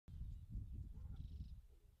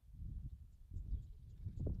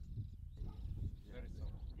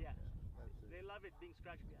have it being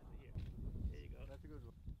scratched behind the ear. There you go. That's a good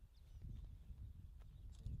one.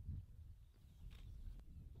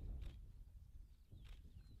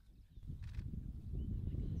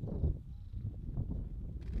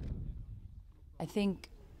 I think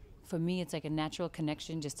for me it's like a natural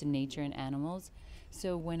connection just to nature and animals.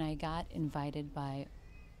 So when I got invited by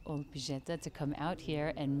Ol Pejeta to come out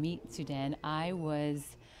here and meet Sudan, I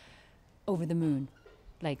was over the moon.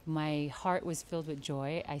 Like, my heart was filled with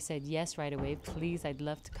joy. I said yes right away. Please, I'd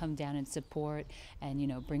love to come down and support and, you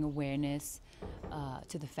know, bring awareness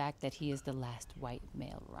to the fact that he is the last white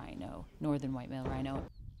male rhino, northern white male rhino.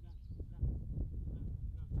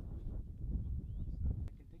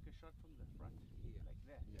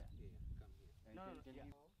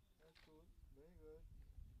 That's cool. Very good.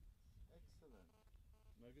 Excellent.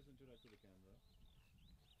 Nargis and Jude Law to the camera.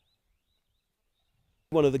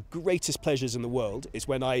 One of the greatest pleasures in the world is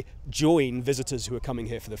when I join visitors who are coming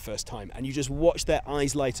here for the first time, and you just watch their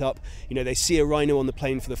eyes light up. You know, they see a rhino on the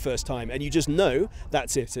plane for the first time, and you just know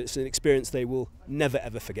that's it. It's an experience they will never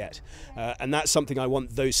ever forget. And that's something I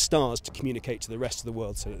want those stars to communicate to the rest of the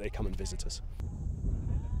world so that they come and visit us.